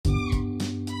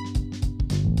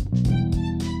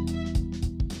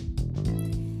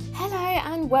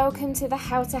welcome to the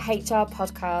How to HR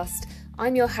podcast.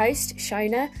 I'm your host,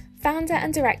 Shona, founder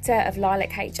and director of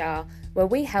Lilac HR, where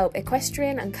we help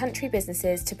equestrian and country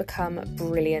businesses to become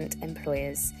brilliant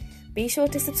employers. Be sure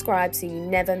to subscribe so you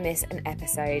never miss an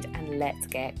episode, and let's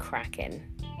get cracking.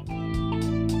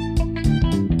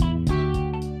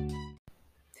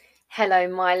 Hello,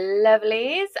 my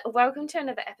lovelies. Welcome to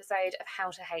another episode of How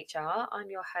to HR.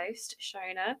 I'm your host,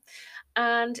 Shona.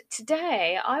 And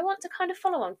today I want to kind of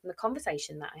follow on from the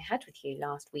conversation that I had with you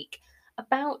last week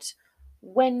about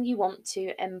when you want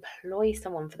to employ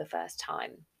someone for the first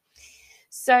time.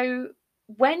 So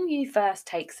when you first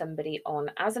take somebody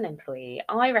on as an employee,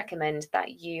 I recommend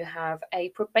that you have a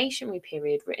probationary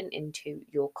period written into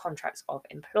your contracts of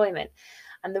employment.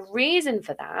 And the reason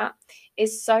for that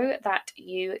is so that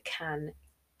you can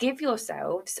give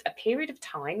yourselves a period of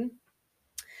time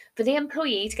for the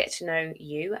employee to get to know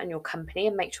you and your company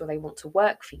and make sure they want to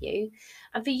work for you,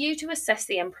 and for you to assess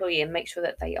the employee and make sure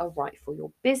that they are right for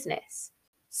your business.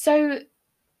 So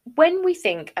when we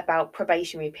think about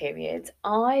probationary periods,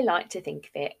 I like to think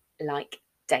of it like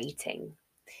dating.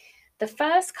 The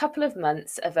first couple of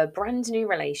months of a brand new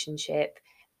relationship,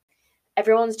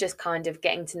 everyone's just kind of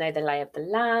getting to know the lay of the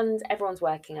land. Everyone's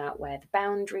working out where the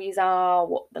boundaries are,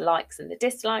 what the likes and the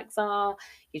dislikes are.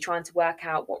 You're trying to work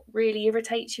out what really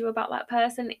irritates you about that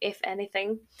person, if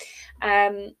anything.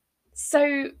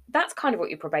 So that's kind of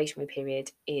what your probationary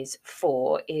period is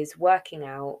for, is working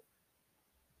out,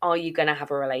 are you going to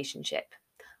have a relationship?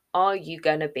 Are you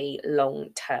going to be long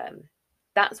term?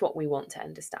 That's what we want to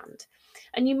understand.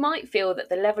 And you might feel that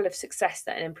the level of success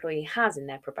that an employee has in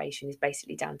their probation is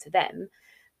basically down to them.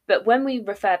 But when we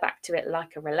refer back to it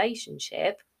like a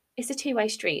relationship, it's a two-way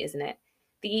street, isn't it?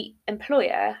 The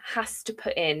employer has to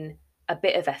put in a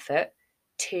bit of effort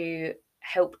to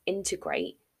help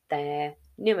integrate their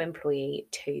new employee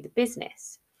to the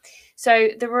business. So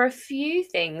there are a few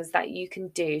things that you can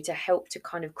do to help to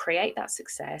kind of create that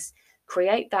success,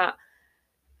 create that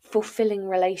fulfilling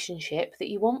relationship that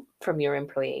you want from your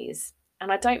employees.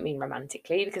 And I don't mean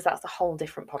romantically, because that's a whole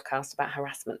different podcast about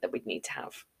harassment that we'd need to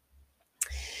have.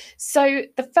 So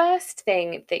the first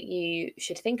thing that you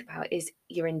should think about is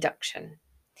your induction.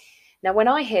 Now, when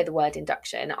I hear the word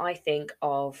induction, I think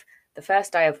of the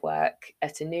first day of work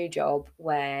at a new job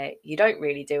where you don't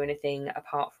really do anything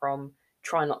apart from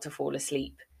try not to fall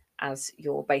asleep as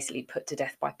you're basically put to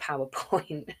death by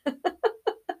PowerPoint.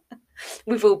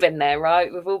 We've all been there,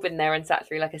 right? We've all been there and sat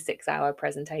through like a 6-hour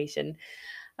presentation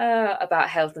about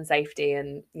health and safety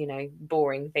and,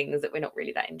 boring things that we're not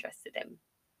really that interested in.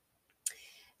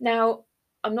 Now,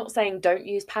 I'm not saying don't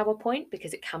use PowerPoint,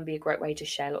 because it can be a great way to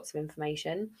share lots of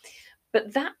information,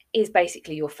 but that is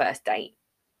basically your first date,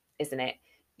 isn't it?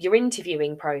 Your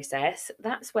interviewing process,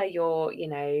 that's where you're,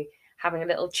 having a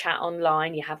little chat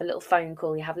online, you have a little phone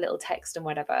call, you have a little text and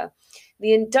whatever.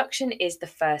 The induction is the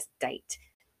first date.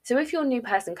 So if your new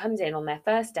person comes in on their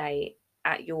first day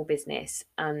at your business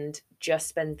and just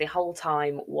spends the whole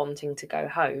time wanting to go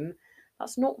home,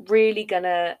 that's not really going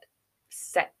to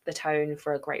set the tone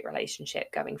for a great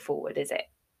relationship going forward, is it?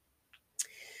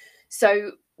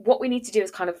 So what we need to do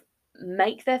is kind of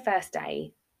make their first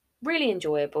day really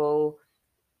enjoyable.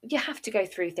 You have to go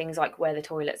through things like where the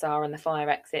toilets are and the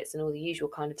fire exits and all the usual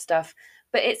kind of stuff,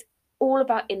 but it's all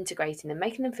about integrating them,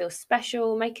 making them feel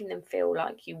special, making them feel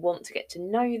like you want to get to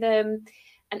know them,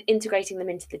 and integrating them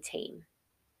into the team.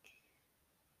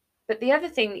 But the other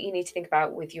thing that you need to think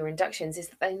about with your inductions is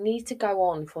that they need to go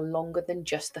on for longer than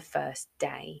just the first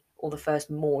day or the first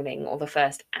morning or the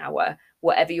first hour,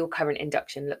 whatever your current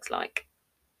induction looks like.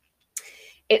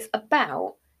 It's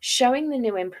about showing the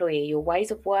new employee your ways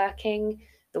of working,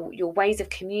 your ways of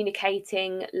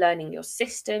communicating, learning your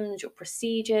systems, your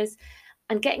procedures,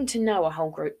 and getting to know a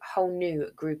whole new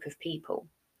group of people.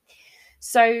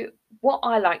 So what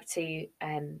I like to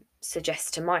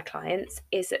suggest to my clients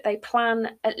is that they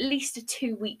plan at least a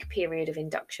 2-week period of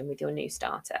induction with your new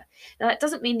starter. Now, that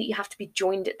doesn't mean that you have to be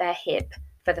joined at their hip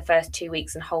for the first 2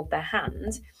 weeks and hold their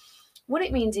hand. What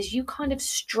it means is you kind of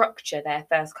structure their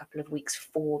first couple of weeks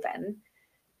for them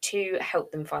to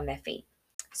help them find their feet.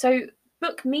 So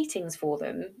book meetings for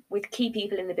them with key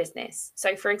people in the business.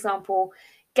 So for example,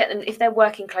 get them, if they're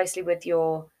working closely with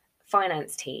your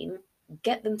finance team,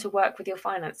 get them to work with your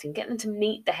finance team, get them to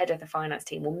meet the head of the finance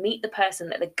team or meet the person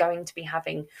that they're going to be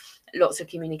having lots of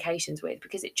communications with,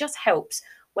 because it just helps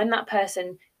when that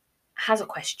person has a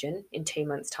question in 2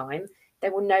 months' time, they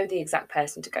will know the exact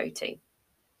person to go to.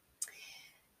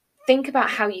 Think about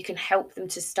how you can help them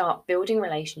to start building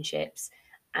relationships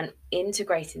and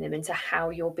integrating them into how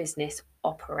your business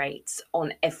operates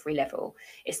on every level.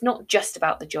 It's not just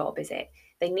about the job, is it?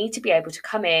 They need to be able to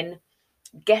come in,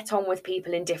 get on with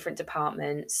people in different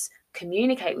departments,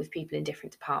 communicate with people in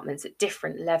different departments at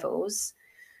different levels,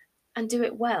 and do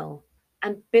it well.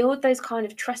 And build those kind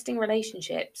of trusting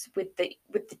relationships with the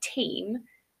team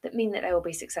that mean that they will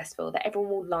be successful, that everyone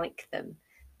will like them.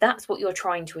 That's what you're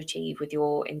trying to achieve with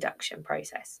your induction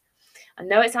process. I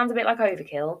know it sounds a bit like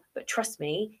overkill, but trust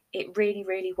me, it really,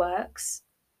 really works.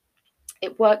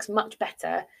 It works much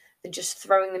better than just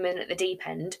throwing them in at the deep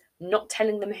end, not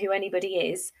telling them who anybody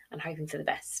is, and hoping for the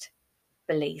best.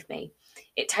 Believe me,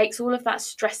 it takes all of that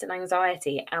stress and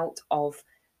anxiety out of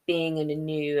being in a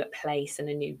new place and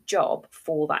a new job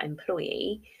for that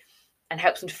employee, and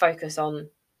helps them to focus on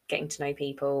getting to know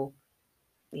people,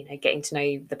 getting to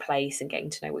know the place and getting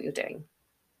to know what you're doing.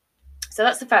 So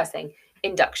that's the first thing,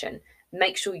 induction.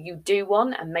 Make sure you do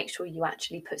one and make sure you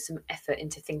actually put some effort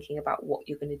into thinking about what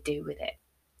you're going to do with it.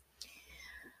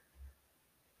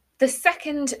 The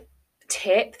second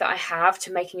tip that I have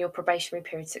to making your probationary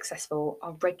period successful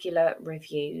are regular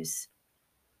reviews.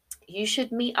 You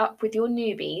should meet up with your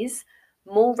newbies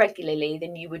more regularly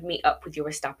than you would meet up with your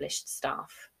established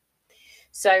staff.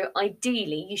 So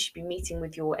ideally, you should be meeting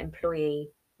with your employee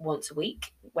once a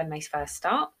week when they first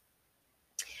start.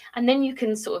 And then you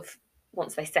can sort of,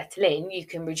 once they settle in, you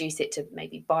can reduce it to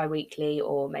maybe bi-weekly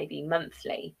or maybe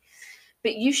monthly.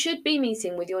 But you should be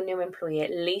meeting with your new employee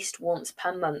at least once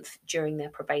per month during their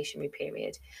probationary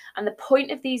period. And the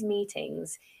point of these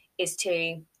meetings is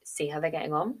to see how they're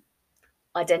getting on,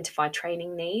 identify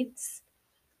training needs,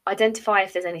 identify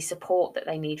if there's any support that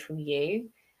they need from you,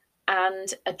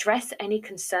 and address any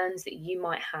concerns that you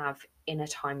might have in a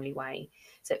timely way.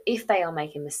 So if they are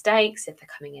making mistakes, if they're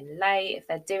coming in late, if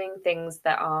they're doing things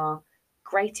that are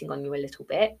grating on you a little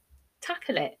bit,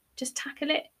 tackle it. Just tackle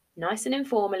it nice and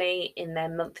informally in their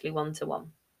monthly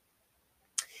one-to-one.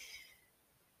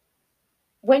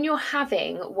 When you're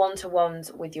having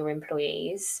one-to-ones with your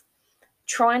employees,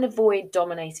 try and avoid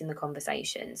dominating the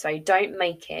conversation. So don't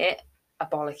make it a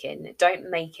bollocking, don't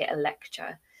make it a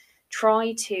lecture.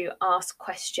 Try to ask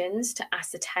questions to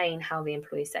ascertain how the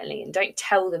employee is settling in. Don't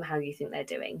tell them how you think they're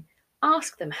doing.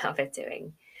 Ask them how they're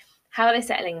doing. How are they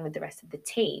settling in with the rest of the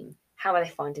team? How are they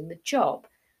finding the job?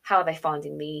 How are they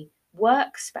finding the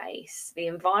workspace, the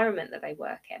environment that they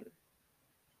work in?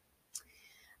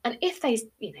 And if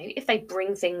they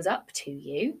bring things up to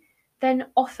you, then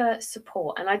offer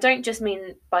support. And I don't just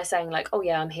mean by saying like, oh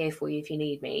yeah, I'm here for you if you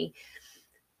need me.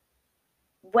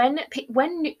 When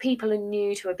people are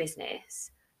new to a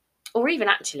business, or even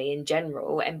actually in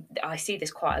general, and I see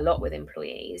this quite a lot with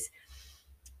employees,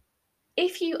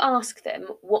 if you ask them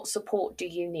what support do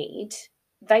you need,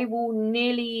 they will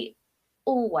nearly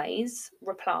always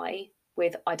reply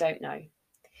with, I don't know,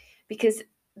 because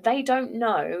they don't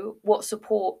know what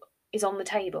support is on the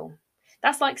table.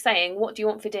 That's like saying, what do you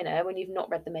want for dinner when you've not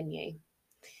read the menu?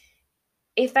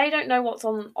 If they don't know what's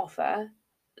on offer,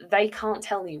 they can't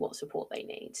tell you what support they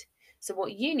need. So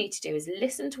what you need to do is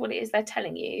listen to what it is they're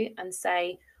telling you and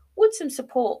say, would some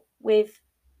support with,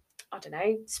 I don't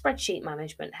know, spreadsheet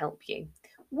management help you?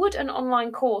 Would an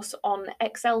online course on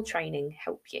Excel training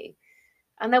help you?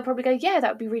 And they'll probably go, yeah,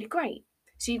 that would be really great.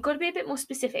 So you've got to be a bit more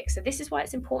specific. So this is why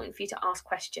it's important for you to ask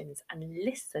questions and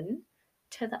listen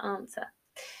to the answer.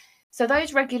 So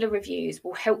those regular reviews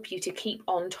will help you to keep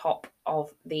on top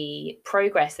of the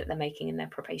progress that they're making in their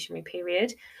probationary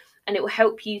period. And it will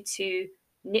help you to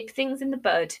nip things in the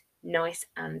bud nice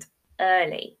and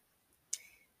early.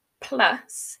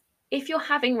 Plus, if you're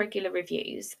having regular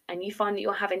reviews and you find that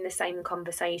you're having the same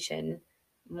conversation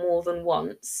more than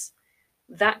once,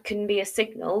 that can be a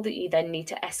signal that you then need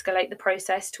to escalate the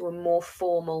process to a more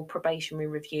formal probationary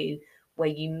review where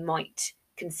you might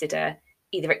consider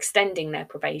either extending their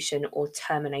probation or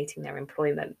terminating their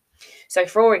employment. So,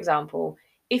 for example,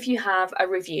 if you have a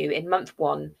review in month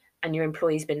 1 and your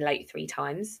employee's been late 3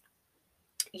 times,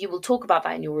 you will talk about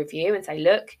that in your review and say,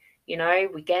 look,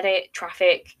 we get it,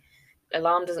 traffic,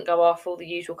 alarm doesn't go off, all the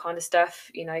usual kind of stuff,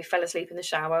 fell asleep in the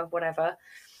shower, whatever.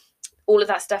 All of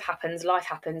that stuff happens, life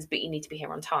happens, but you need to be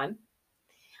here on time.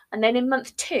 And then in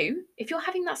month 2, if you're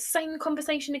having that same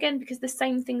conversation again because the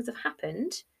same things have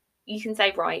happened, you can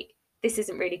say, right, this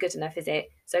isn't really good enough, is it?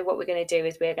 So what we're going to do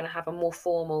is we're going to have a more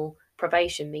formal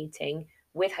probation meeting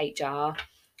with HR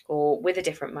or with a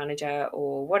different manager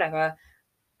or whatever,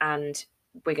 and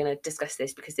we're going to discuss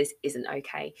this because this isn't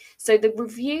okay. So the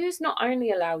reviews not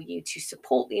only allow you to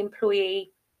support the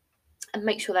employee and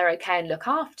make sure they're okay and look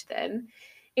after them,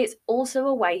 it's also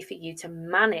a way for you to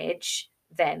manage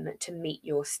them to meet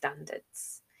your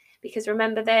standards. Because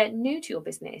remember, they're new to your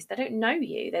business. They don't know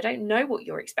you. They don't know what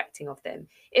you're expecting of them.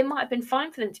 It might have been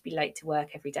fine for them to be late to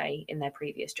work every day in their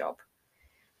previous job.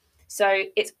 So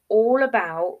it's all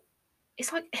about,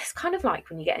 it's kind of like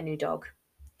when you get a new dog.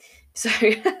 So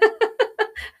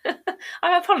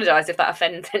I apologise if that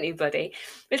offends anybody.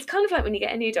 It's kind of like when you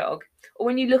get a new dog, or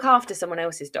when you look after someone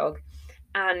else's dog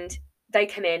and they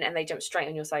come in and they jump straight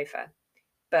on your sofa.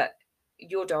 But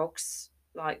your dogs,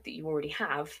 like that you already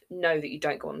have, know that you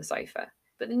don't go on the sofa.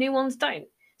 But the new ones don't.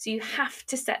 So you have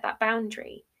to set that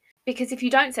boundary. Because if you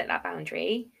don't set that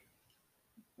boundary,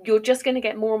 you're just going to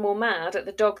get more and more mad at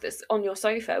the dog that's on your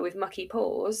sofa with mucky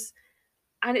paws.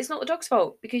 And it's not the dog's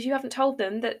fault because you haven't told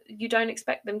them that you don't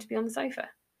expect them to be on the sofa.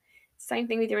 Same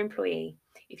thing with your employee.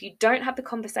 If you don't have the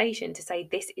conversation to say,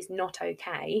 this is not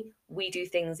okay, we do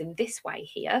things in this way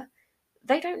here,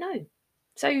 they don't know.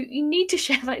 So you need to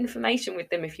share that information with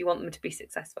them if you want them to be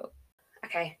successful.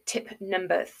 Okay, tip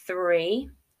number 3,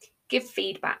 give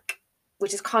feedback,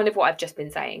 which is kind of what I've just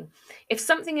been saying. If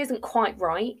something isn't quite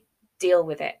right, deal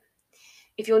with it.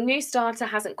 If your new starter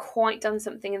hasn't quite done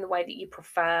something in the way that you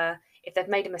prefer, if they've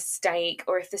made a mistake,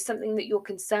 or if there's something that you're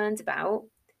concerned about,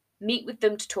 meet with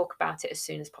them to talk about it as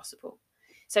soon as possible.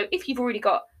 So if you've already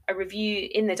got a review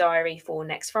in the diary for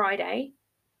next Friday,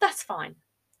 that's fine.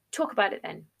 Talk about it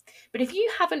then. But if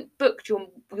you haven't booked your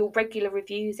regular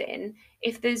reviews in,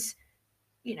 if there's,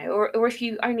 or if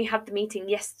you only had the meeting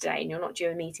yesterday and you're not due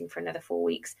a meeting for another 4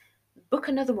 weeks, book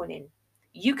another one in.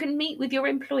 You can meet with your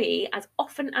employee as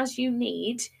often as you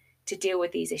need to deal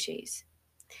with these issues.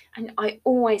 And I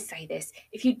always say this,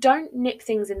 if you don't nip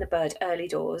things in the bud early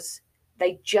doors,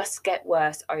 they just get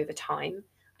worse over time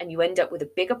and you end up with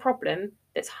a bigger problem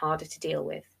that's harder to deal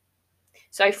with.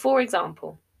 So for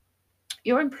example,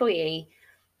 your employee,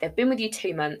 they've been with you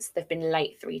 2 months, they've been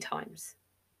late 3 times.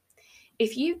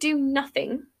 If you do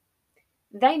nothing,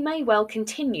 they may well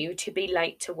continue to be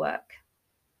late to work.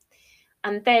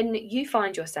 And then you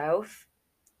find yourself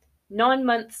 9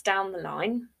 months down the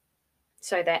line,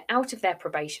 so they're out of their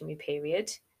probationary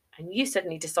period, and you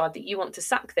suddenly decide that you want to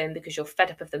sack them because you're fed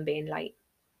up of them being late.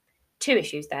 2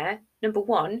 issues there. Number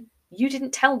 1, you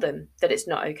didn't tell them that it's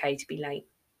not okay to be late.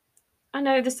 I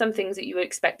know there's some things that you would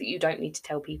expect that you don't need to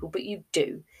tell people, but you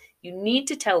do. You need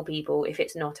to tell people if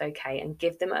it's not okay and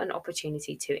give them an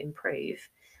opportunity to improve.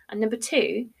 And number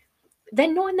 2,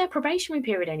 they're not in their probationary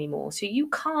period anymore, so you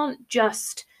can't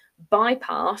just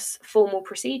bypass formal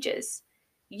procedures.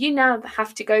 You now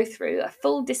have to go through a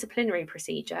full disciplinary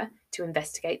procedure to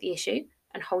investigate the issue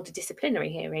and hold a disciplinary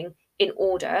hearing in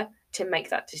order to make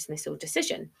that dismissal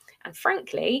decision. And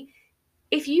frankly,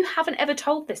 if you haven't ever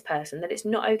told this person that it's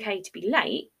not okay to be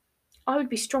late, I would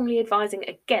be strongly advising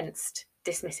against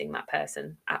dismissing that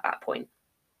person at that point.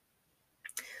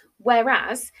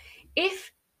 Whereas,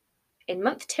 if in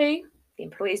month 2, the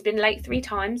employee's been late 3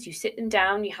 times, you sit them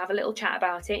down, you have a little chat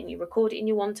about it, and you record it in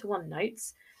your one-to-one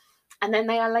notes, and then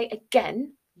they are late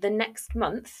again the next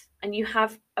month, and you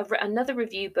have another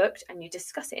review booked, and you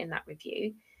discuss it in that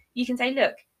review, you can say,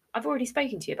 look, I've already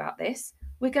spoken to you about this.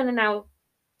 We're going to now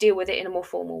deal with it in a more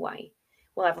formal way.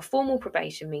 We'll have a formal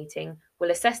probation meeting,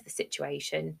 we'll assess the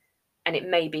situation, and it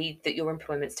may be that your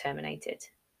employment's terminated.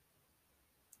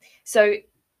 So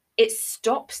it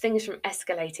stops things from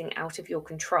escalating out of your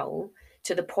control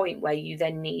to the point where you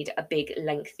then need a big,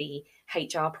 lengthy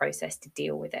HR process to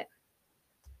deal with it.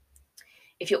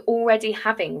 If you're already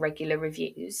having regular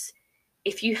reviews,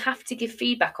 if you have to give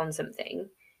feedback on something,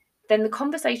 then the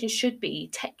conversation should be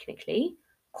technically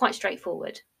quite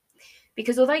straightforward.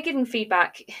 Because although giving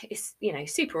feedback is,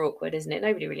 super awkward, isn't it?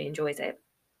 Nobody really enjoys it.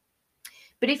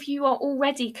 But if you are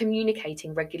already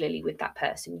communicating regularly with that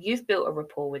person, you've built a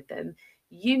rapport with them,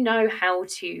 you know how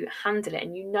to handle it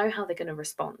and you know how they're going to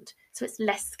respond. So it's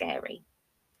less scary.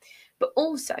 But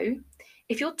also,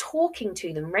 if you're talking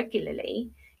to them regularly,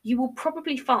 you will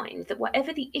probably find that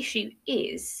whatever the issue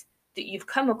is that you've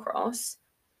come across,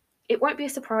 it won't be a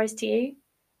surprise to you.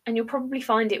 And you'll probably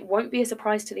find it won't be a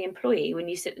surprise to the employee when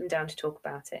you sit them down to talk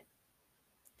about it.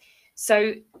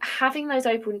 So having those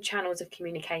open channels of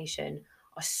communication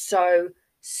are so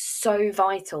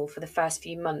vital for the first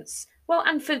few months. Well,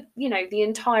 and for, the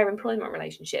entire employment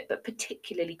relationship, but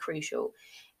particularly crucial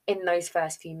in those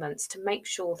first few months to make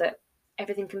sure that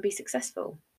everything can be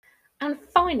successful. And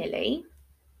finally,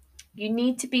 you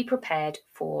need to be prepared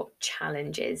for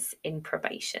challenges in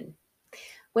probation.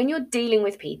 When you're dealing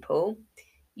with people,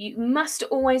 you must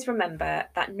always remember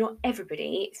that not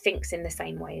everybody thinks in the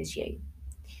same way as you.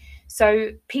 So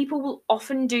people will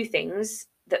often do things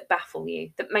that baffle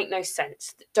you, that make no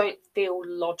sense, that don't feel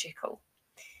logical.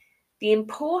 The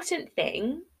important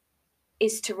thing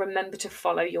is to remember to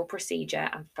follow your procedure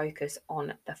and focus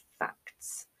on the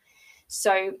facts.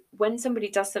 So when somebody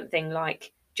does something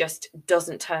like just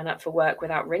doesn't turn up for work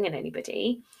without ringing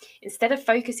anybody, instead of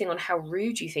focusing on how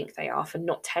rude you think they are for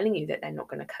not telling you that they're not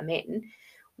going to come in,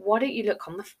 why don't you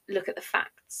look at the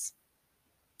facts?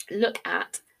 Look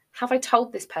at, have I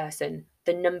told this person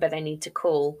the number they need to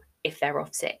call if they're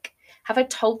off sick? Have I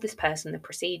told this person the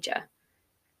procedure?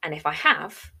 And if I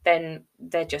have, then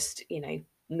they're just,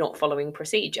 not following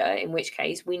procedure, in which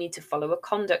case we need to follow a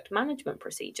conduct management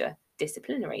procedure,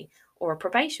 disciplinary, or a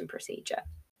probation procedure.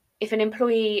 If an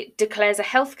employee declares a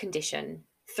health condition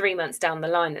 3 months down the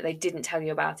line that they didn't tell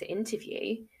you about at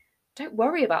interview, don't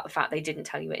worry about the fact they didn't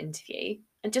tell you at interview,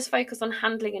 and just focus on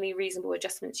handling any reasonable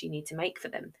adjustments you need to make for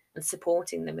them and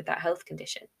supporting them with that health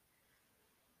condition.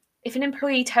 If an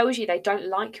employee tells you they don't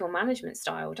like your management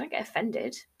style, don't get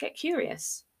offended, get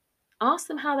curious. Ask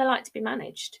them how they like to be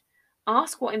managed.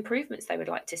 Ask what improvements they would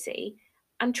like to see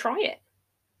and try it.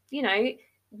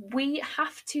 We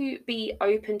have to be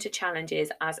open to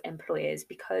challenges as employers,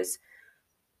 because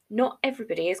not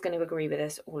everybody is going to agree with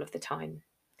us all of the time.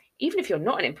 Even if you're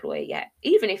not an employer yet,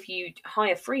 even if you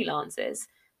hire freelancers,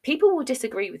 people will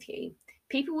disagree with you.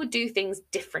 People will do things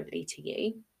differently to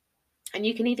you. And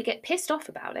you can either get pissed off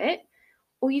about it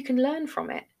or you can learn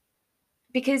from it.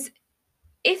 Because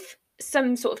if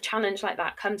some sort of challenge like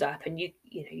that comes up and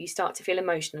you start to feel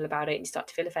emotional about it and you start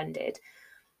to feel offended,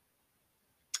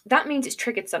 that means it's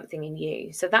triggered something in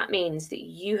you. So that means that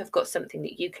you have got something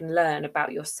that you can learn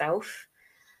about yourself.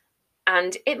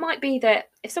 And it might be that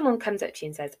if someone comes up to you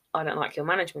and says, I don't like your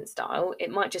management style,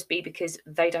 it might just be because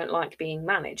they don't like being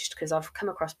managed, because I've come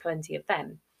across plenty of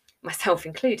them, myself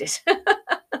included.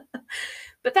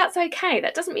 But that's okay.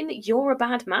 That doesn't mean that you're a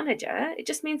bad manager. It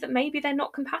just means that maybe they're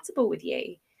not compatible with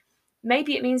you.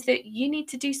 Maybe it means that you need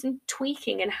to do some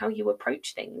tweaking in how you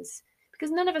approach things,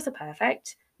 because none of us are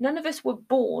perfect. None of us were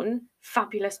born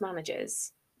fabulous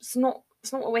managers. It's not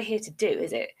what we're here to do,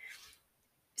 is it?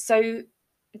 So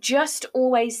just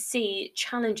always see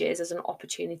challenges as an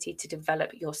opportunity to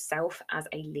develop yourself as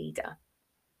a leader.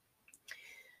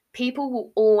 People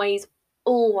will always,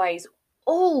 always,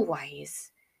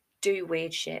 always do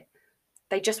weird shit.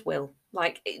 They just will.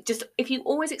 If you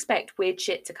always expect weird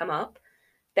shit to come up,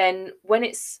 then when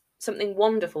it's something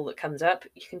wonderful that comes up,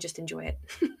 you can just enjoy it.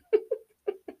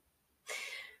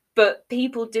 But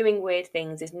people doing weird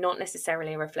things is not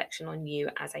necessarily a reflection on you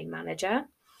as a manager.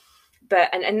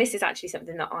 But and this is actually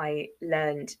something that I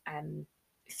learned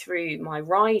through my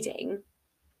riding.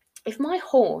 If my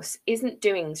horse isn't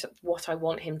doing what I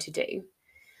want him to do,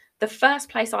 the first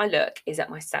place I look is at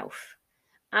myself.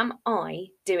 Am I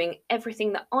doing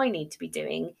everything that I need to be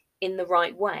doing in the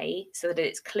right way so that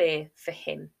it's clear for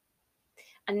him?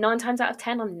 And 9 times out of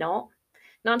 10, I'm not.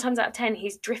 9 times out of 10,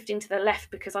 he's drifting to the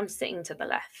left because I'm sitting to the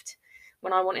left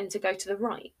when I want him to go to the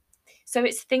right. So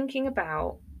it's thinking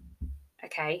about,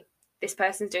 okay, this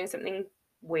person's doing something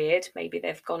weird. Maybe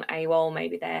they've gone AWOL.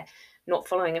 Maybe they're not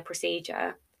following a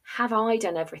procedure. Have I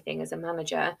done everything as a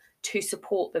manager to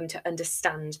support them to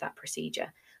understand that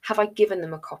procedure? Have I given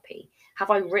them a copy? Have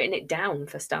I written it down,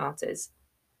 for starters?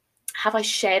 Have I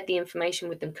shared the information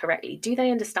with them correctly? Do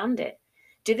they understand it?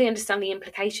 Do they understand the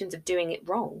implications of doing it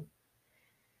wrong?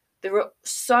 There are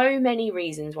so many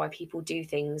reasons why people do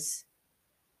things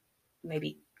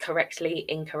maybe correctly,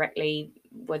 incorrectly,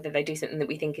 whether they do something that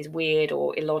we think is weird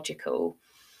or illogical.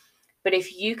 But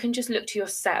if you can just look to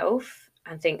yourself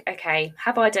and think, okay,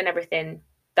 have I done everything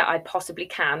that I possibly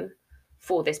can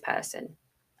for this person?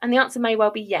 And the answer may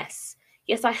well be yes.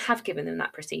 Yes, I have given them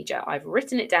that procedure. I've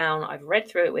written it down. I've read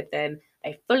through it with them.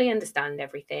 They fully understand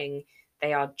everything.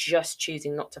 They are just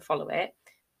choosing not to follow it.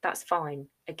 That's fine.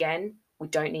 Again, we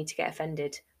don't need to get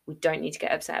offended. We don't need to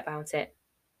get upset about it.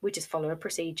 We just follow a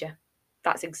procedure.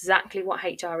 That's exactly what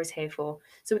HR is here for.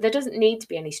 So there doesn't need to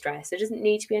be any stress. There doesn't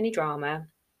need to be any drama.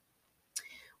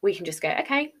 We can just go,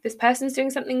 okay, this person's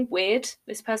doing something weird.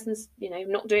 This person's,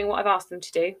 not doing what I've asked them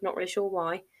to do. Not really sure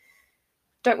why.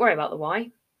 Don't worry about the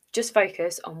why. Just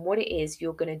focus on what it is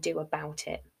you're going to do about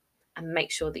it and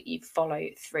make sure that you follow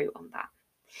through on that.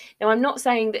 Now, I'm not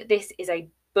saying that this is a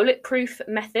bulletproof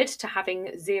method to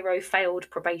having 0 failed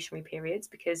probationary periods,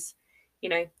 because,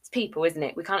 it's people, isn't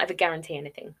it? We can't ever guarantee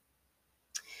anything.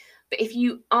 But if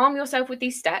you arm yourself with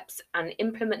these steps and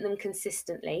implement them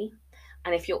consistently,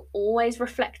 and if you're always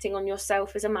reflecting on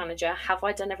yourself as a manager, have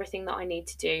I done everything that I need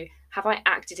to do? Have I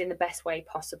acted in the best way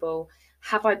possible?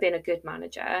 Have I been a good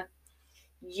manager?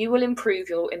 You will improve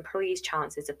your employees'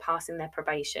 chances of passing their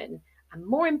probation, and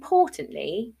more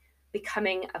importantly,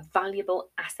 becoming a valuable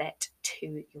asset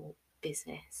to your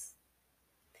business.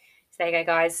 There you go,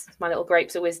 guys. My little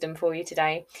grapes of wisdom for you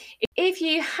today. If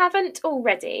you haven't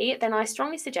already, then I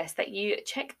strongly suggest that you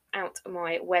check out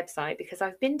my website, because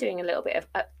I've been doing a little bit of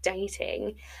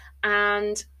updating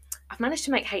and I've managed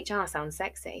to make HR sound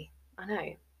sexy. I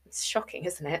know, it's shocking,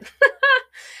 isn't it?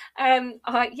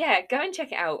 Yeah, go and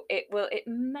check it out. It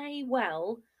may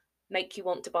well make you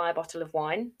want to buy a bottle of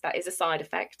wine. That is a side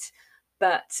effect,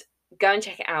 but go and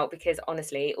check it out, because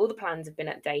honestly, all the plans have been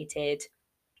updated.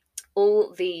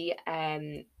 All the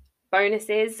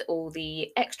bonuses, all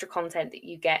the extra content that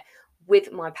you get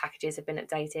with my packages have been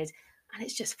updated, and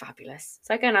it's just fabulous.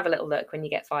 So go and have a little look when you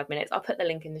get 5 minutes. I'll put the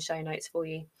link in the show notes for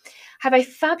you. Have a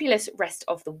fabulous rest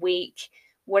of the week,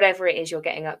 whatever it is you're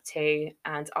getting up to,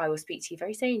 and I will speak to you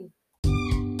very soon.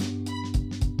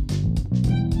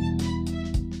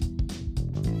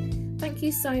 Thank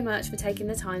you so much for taking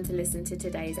the time to listen to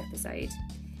today's episode.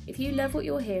 If you love what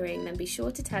you're hearing, then be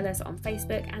sure to tell us on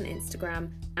Facebook and Instagram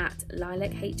at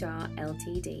LilacHR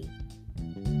Ltd.